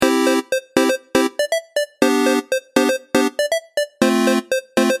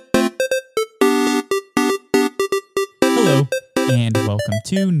welcome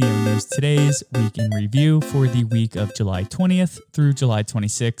to Neo News Today's Week in Review for the week of July 20th through July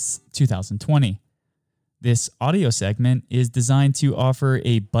 26th, 2020. This audio segment is designed to offer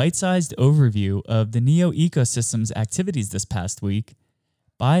a bite-sized overview of the Neo ecosystem's activities this past week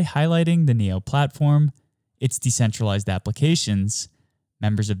by highlighting the Neo platform, its decentralized applications,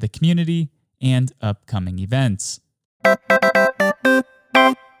 members of the community, and upcoming events.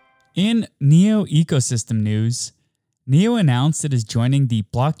 In Neo ecosystem news, Neo announced it is joining the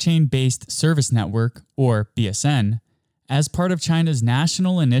Blockchain-Based Service Network, or BSN, as part of China's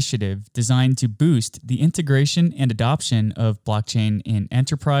national initiative designed to boost the integration and adoption of blockchain in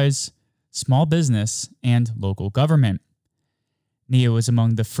enterprise, small business, and local government. Neo is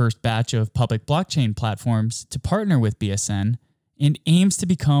among the first batch of public blockchain platforms to partner with BSN and aims to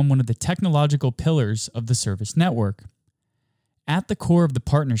become one of the technological pillars of the service network. At the core of the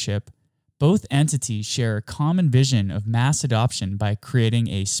partnership, both entities share a common vision of mass adoption by creating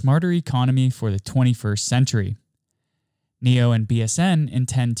a smarter economy for the 21st century. Neo and BSN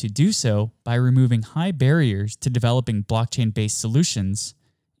intend to do so by removing high barriers to developing blockchain-based solutions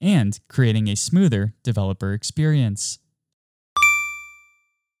and creating a smoother developer experience.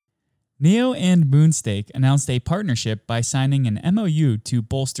 Neo and Moonstake announced a partnership by signing an MOU to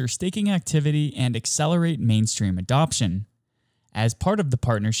bolster staking activity and accelerate mainstream adoption. As part of the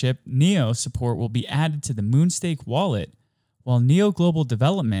partnership, Neo support will be added to the Moonstake wallet, while Neo Global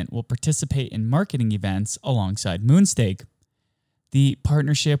Development will participate in marketing events alongside Moonstake. The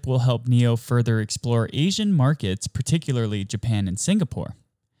partnership will help Neo further explore Asian markets, particularly Japan and Singapore.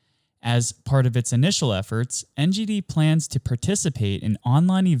 As part of its initial efforts, NGD plans to participate in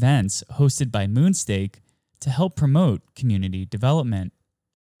online events hosted by Moonstake to help promote community development.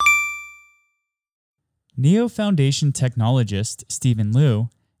 Neo Foundation technologist Stephen Liu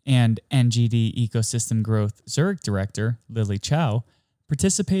and NGD Ecosystem Growth Zurich Director Lily Chow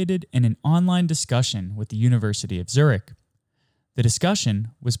participated in an online discussion with the University of Zurich. The discussion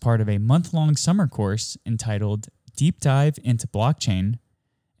was part of a month-long summer course entitled Deep Dive into Blockchain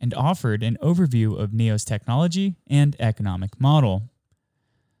and offered an overview of Neo's technology and economic model.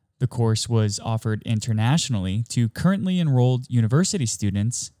 The course was offered internationally to currently enrolled university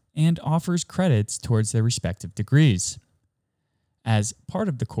students and offers credits towards their respective degrees. As part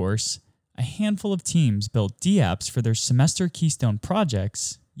of the course, a handful of teams built dApps for their semester keystone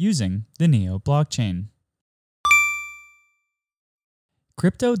projects using the Neo blockchain.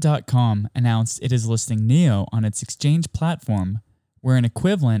 Crypto.com announced it is listing Neo on its exchange platform, where an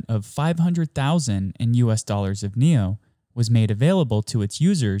equivalent of $500,000 in US dollars of Neo was made available to its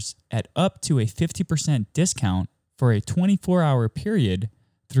users at up to a 50% discount for a 24-hour period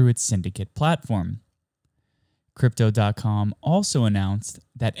through its syndicate platform. Crypto.com also announced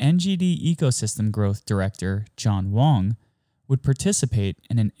that NGD Ecosystem Growth Director John Wong would participate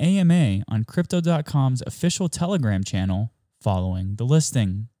in an AMA on Crypto.com's official Telegram channel following the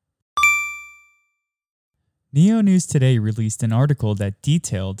listing. Neo News Today released an article that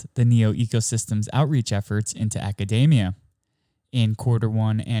detailed the Neo ecosystem's outreach efforts into academia. In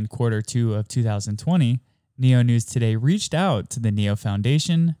Q1 and Q2 of 2020, Neo News Today reached out to the Neo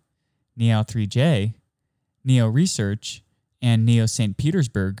Foundation, Neo3j, Neo Research, and Neo St.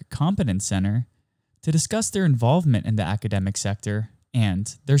 Petersburg Competence Center to discuss their involvement in the academic sector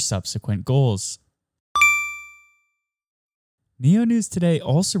and their subsequent goals. Neo News Today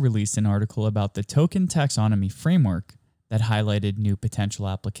also released an article about the token taxonomy framework that highlighted new potential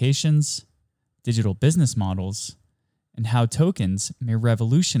applications, digital business models, and how tokens may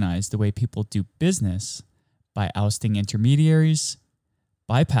revolutionize the way people do business by ousting intermediaries,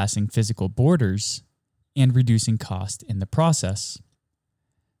 bypassing physical borders, and reducing cost in the process.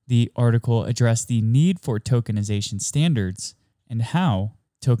 The article addressed the need for tokenization standards and how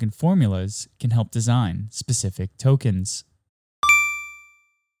token formulas can help design specific tokens.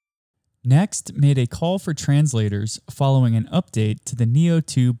 Next made a call for translators following an update to the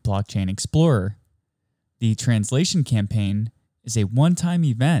Neo2 Blockchain Explorer. The translation campaign is a one-time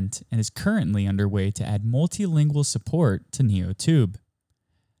event and is currently underway to add multilingual support to NeoTube.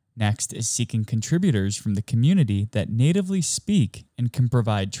 Next is seeking contributors from the community that natively speak and can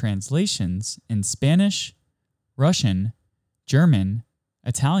provide translations in Spanish, Russian, German,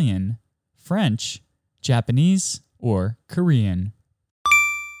 Italian, French, Japanese, or Korean.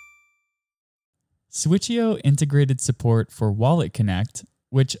 Switcheo integrated support for Wallet Connect,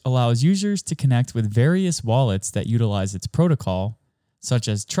 which allows users to connect with various wallets that utilize its protocol, such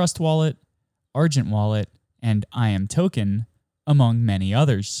as Trust Wallet, Argent Wallet, and IAMToken, among many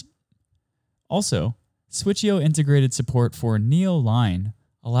others. Also, Switcheo integrated support for Neo Line,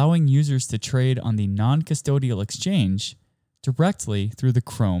 allowing users to trade on the non-custodial exchange directly through the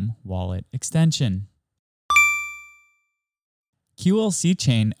Chrome wallet extension. QLC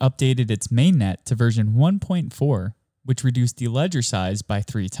Chain updated its mainnet to version 1.4, which reduced the ledger size by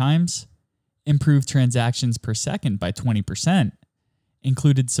 3 times, improved transactions per second by 20%,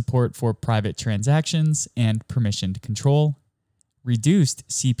 included support for private transactions and permissioned control, reduced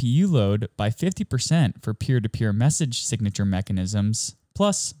CPU load by 50% for peer-to-peer message signature mechanisms,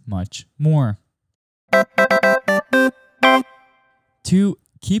 plus much more. To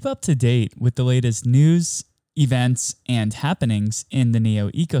keep up to date with the latest news, events, and happenings in the NEO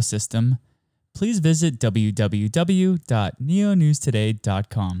ecosystem, please visit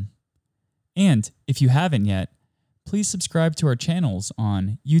www.neonewstoday.com. And if you haven't yet, please subscribe to our channels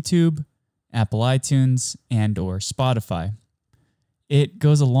on YouTube, Apple iTunes, and/or Spotify. It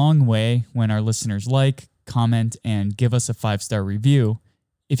goes a long way when our listeners like, comment, and give us a 5-star review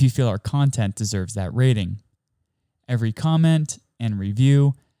if you feel our content deserves that rating. Every comment and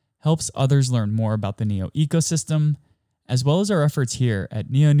review helps others learn more about the NEO ecosystem, as well as our efforts here at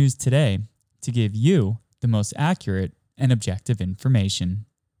Neo News Today to give you the most accurate and objective information.